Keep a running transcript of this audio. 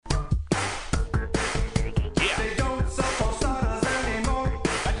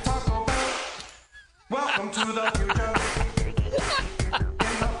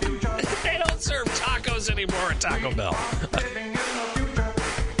anymore at Taco Bell.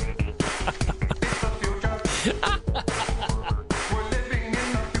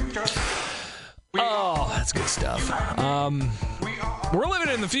 Oh, that's good stuff. We're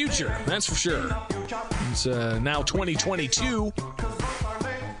living in the future, that's for sure. It's now 2022.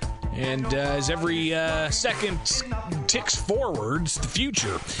 And as every second ticks forward, it's the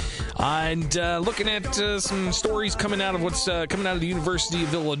future. And looking at some stories coming out of what's coming out of the University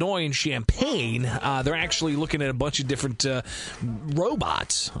of Illinois in Champaign, they're actually looking at a bunch of different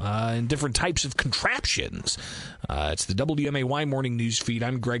robots and different types of contraptions. It's the WMAY Morning News Feed.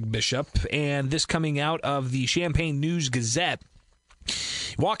 I'm Greg Bishop, and this coming out of the Champaign News-Gazette.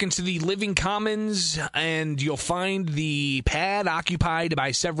 Walk into the living commons, and you'll find the pad occupied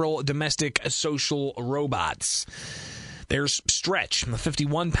by several domestic social robots. There's Stretch, a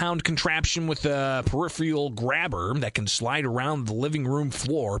 51-pound contraption with a peripheral grabber that can slide around the living room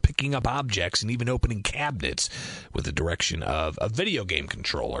floor, picking up objects and even opening cabinets with the direction of a video game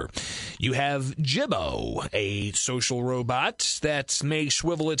controller. You have Jibbo, a social robot that may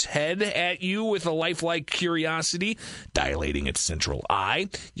swivel its head at you with a lifelike curiosity, dilating its central eye.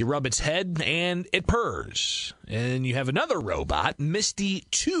 You rub its head, and it purrs. And you have another robot, Misty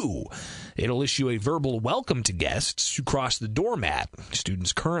 2. It'll issue a verbal welcome to guests who cross the doormat.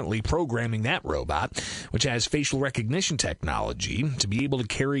 Students currently programming that robot, which has facial recognition technology, to be able to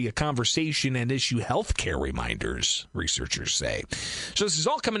carry a conversation and issue healthcare reminders, researchers say. So this is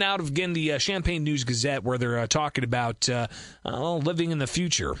all coming out of, again, the Champaign News-Gazette, where they're talking about living in the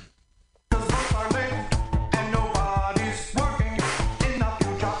future.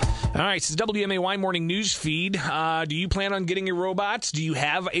 All right, so the WMAY Morning News Feed. Do you plan on getting a robot? Do you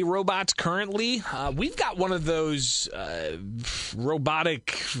have a robot currently? We've got one of those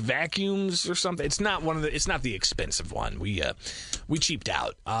robotic vacuums or something. It's not one of the. It's not the expensive one. We cheaped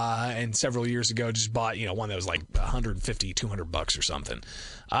out, and several years ago just bought one that was like $150, $200 or something.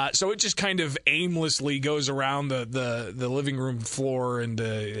 So it just kind of aimlessly goes around the living room floor, and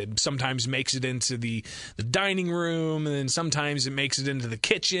it sometimes makes it into the dining room, and then sometimes it makes it into the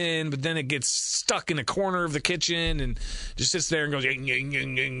kitchen, but then it gets stuck in a corner of the kitchen and just sits there and goes, ying, ying,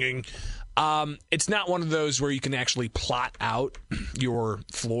 ying, ying, ying. It's not one of those where you can actually plot out your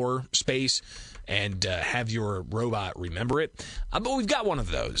floor space and have your robot remember it. But we've got one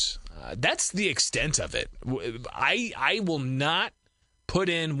of those. That's the extent of it. I will not put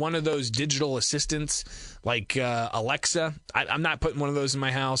in one of those digital assistants like Alexa. I'm not putting one of those in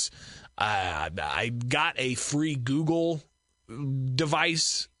my house. I got a free Google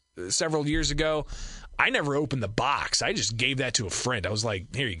device several years ago. I never opened the box. I just gave that to a friend. I was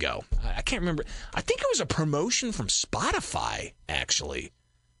like, here you go. I can't remember. I think it was a promotion from Spotify, actually.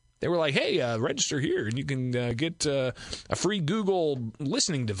 They were like, hey, register here, and you can get a free Google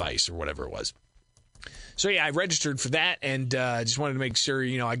listening device or whatever it was. So, yeah, I registered for that and just wanted to make sure,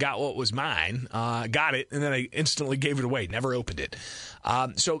 I got what was mine, got it, and then I instantly gave it away, never opened it.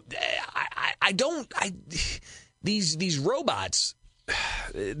 These robots,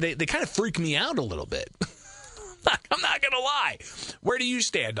 they kind of freak me out a little bit. I'm not going to lie. Where do you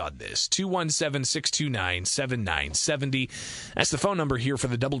stand on this? 217-629-7970. That's the phone number here for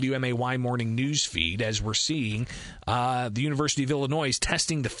the WMAY Morning News Feed, as we're seeing the University of Illinois is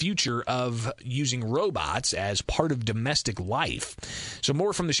testing the future of using robots as part of domestic life. So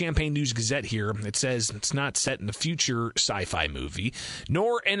more from the Champaign News-Gazette here. It says it's not set in a future sci-fi movie,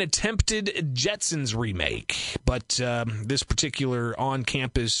 nor an attempted Jetsons remake, but this particular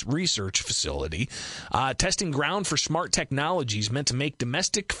on-campus research facility testing ground for smart technologies meant to make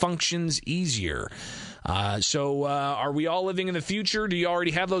domestic functions easier. So are we all living in the future? Do you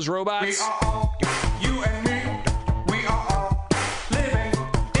already have those robots? We are all, you and me, we are all living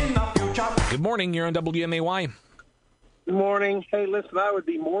in the future. Good morning. You're on WMAY. Good morning. Hey, listen, I would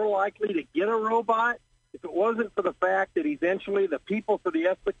be more likely to get a robot if it wasn't for the fact that eventually the people for the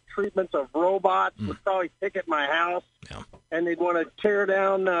ethical treatments of robots would probably picket my house, and they'd want to tear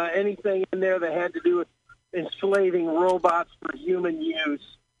down anything in there that had to do with enslaving robots for human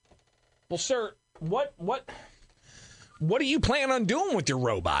use. Well, sir, what do you plan on doing with your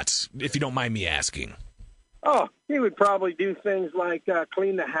robots, if you don't mind me asking? Oh, he would probably do things like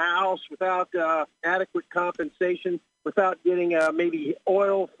clean the house without adequate compensation, without getting maybe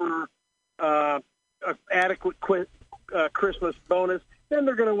oil for adequate Christmas bonus. Then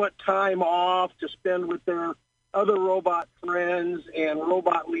they're going to want time off to spend with their other robot friends and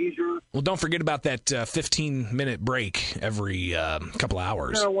robot leisure. Well, don't forget about that 15-minute break every couple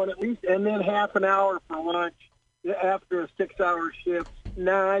hours. At least, and then half an hour for lunch after a 6-hour shift.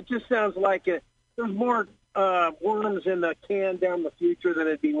 Nah, it just sounds like there's more worms in the can down the future than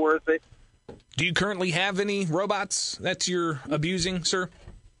it'd be worth it. Do you currently have any robots that you're abusing, sir?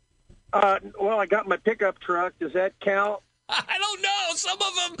 Well, I got my pickup truck. Does that count? I don't know. Some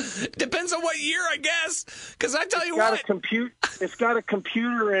of them depends on what year, I guess. Because I tell you Got what, it's got a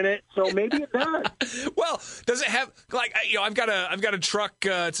computer in it, so maybe it does. well, does it have like I've got a truck.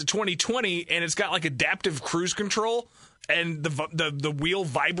 It's a 2020, and it's got like adaptive cruise control, and the wheel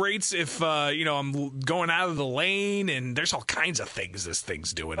vibrates if I'm going out of the lane, and there's all kinds of things this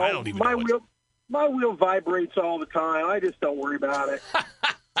thing's doing. I don't even know. My wheel vibrates all the time. I just don't worry about it.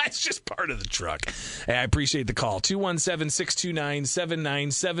 It's just part of the truck. Hey, I appreciate the call.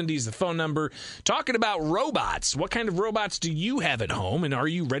 217-629-7970 is the phone number. Talking about robots. What kind of robots do you have at home, and are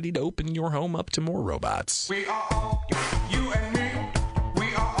you ready to open your home up to more robots? We are all, you and me,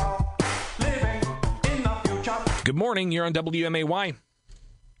 we are all living in the future. Good morning. You're on WMAY.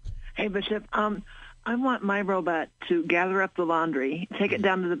 Hey, Bishop. I want my robot to gather up the laundry, take it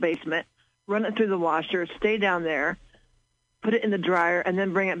down to the basement, run it through the washer, stay down there, put it in the dryer, and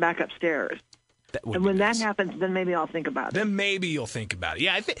then bring it back upstairs. And when that happens, then maybe I'll think about it. Then maybe you'll think about it.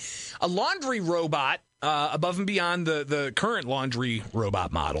 Yeah, I think a laundry robot, above and beyond the current laundry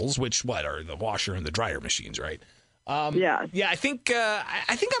robot models, which are the washer and the dryer machines, right? Yeah. I think I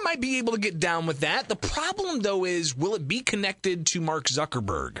might be able to get down with that. The problem, though, is will it be connected to Mark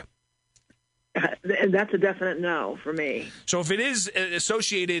Zuckerberg? That's a definite no for me. So if it is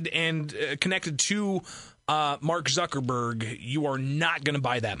associated and connected to Mark Zuckerberg, you are not going to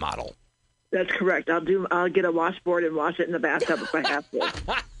buy that model. That's correct. I'll get a washboard and wash it in the bathtub if I have to.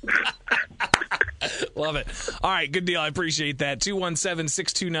 Love it. All right, good deal. I appreciate that.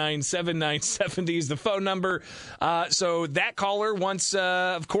 217-629-7970 is the phone number. So that caller wants,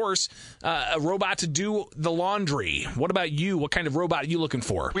 of course, a robot to do the laundry. What about you? What kind of robot are you looking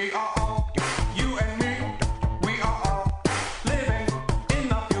for? We are all, you and me, we are all living in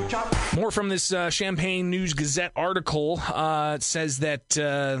the future. More from this Champaign News-Gazette article. It says that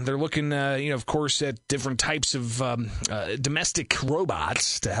they're looking, of course, at different types of domestic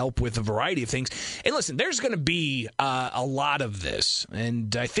robots to help with a variety of things. And listen, there's going to be a lot of this.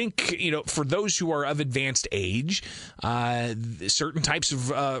 And I think, for those who are of advanced age, certain types of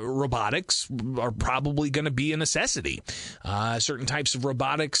robotics are probably going to be a necessity. Certain types of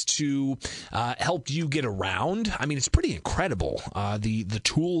robotics to help you get around. I mean, it's pretty incredible, the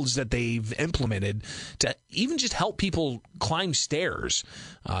tools that they've implemented to even just help people climb stairs,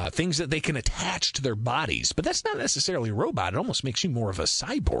 things that they can attach to their bodies. But that's not necessarily a robot. It almost makes you more of a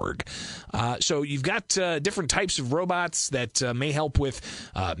cyborg. So you've got different types of robots that may help with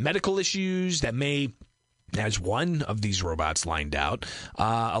medical issues, that may, as one of these robots lined out,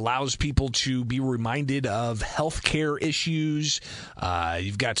 allows people to be reminded of healthcare issues.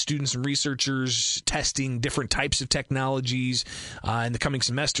 You've got students and researchers testing different types of technologies. In the coming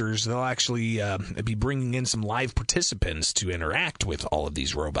semesters, they'll actually be bringing in some live participants to interact with all of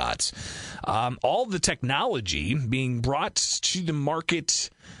these robots. All the technology being brought to the market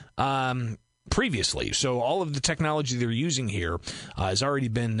previously. So all of the technology they're using here has already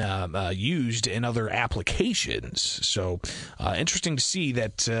been used in other applications. So interesting to see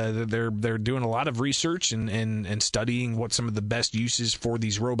that they're doing a lot of research and studying what some of the best uses for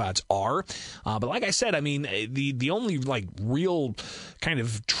these robots are. But like I said, I mean, the only real kind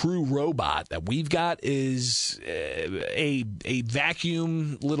of true robot that we've got is a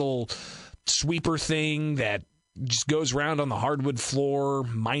vacuum little sweeper thing that just goes around on the hardwood floor,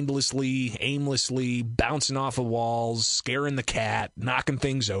 mindlessly, aimlessly, bouncing off of walls, scaring the cat, knocking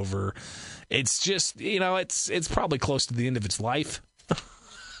things over. It's just, it's probably close to the end of its life.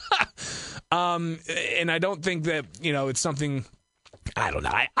 And I don't think that, it's something, I don't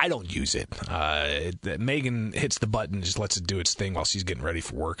know. I don't use it. Megan hits the button, just lets it do its thing while she's getting ready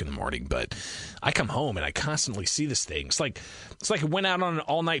for work in the morning. But I come home and I constantly see this thing. It's like it went out on an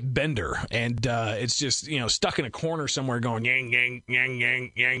all-night bender, and it's just stuck in a corner somewhere going yang yang yang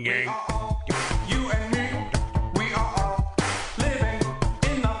yang yang yang. You and me, we are all living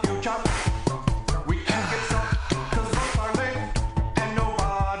in the future. We can't get stuck 'cause roads are late and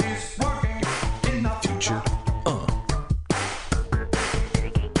nobody's working in the future.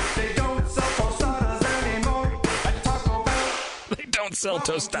 Don't sell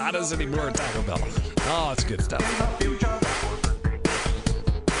tostadas anymore at Taco Bell. Oh, it's good stuff.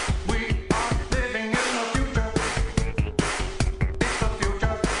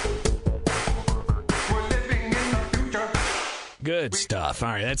 Good stuff. All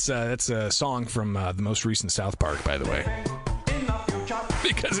right, that's a song from the most recent South Park, by the way,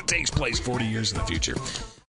 because it takes place 40 years in the future.